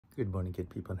Good morning, good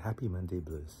people, and happy Monday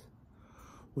blues.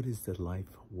 What is the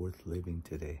life worth living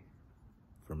today?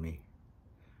 For me.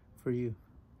 For you.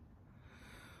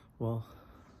 Well,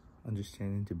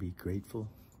 understanding to be grateful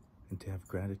and to have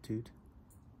gratitude.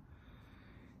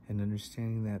 And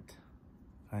understanding that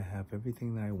I have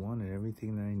everything that I want and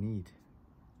everything that I need.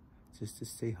 Just to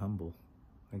stay humble.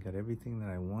 I got everything that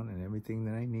I want and everything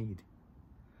that I need.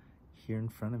 Here in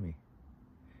front of me.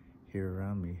 Here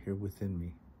around me. Here within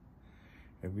me.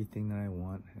 Everything that I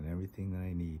want and everything that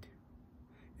I need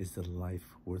is the life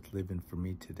worth living for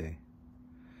me today.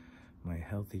 My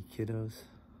healthy kiddos,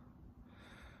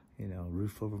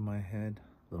 roof over my head,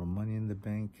 little money in the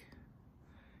bank,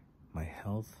 my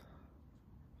health,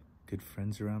 good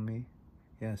friends around me.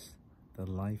 Yes, the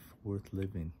life worth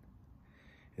living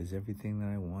is everything that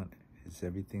I want, is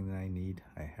everything that I need,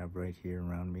 I have right here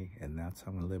around me, and that's how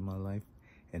I'm going to live my life,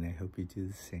 and I hope you do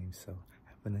the same. So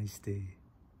have a nice day.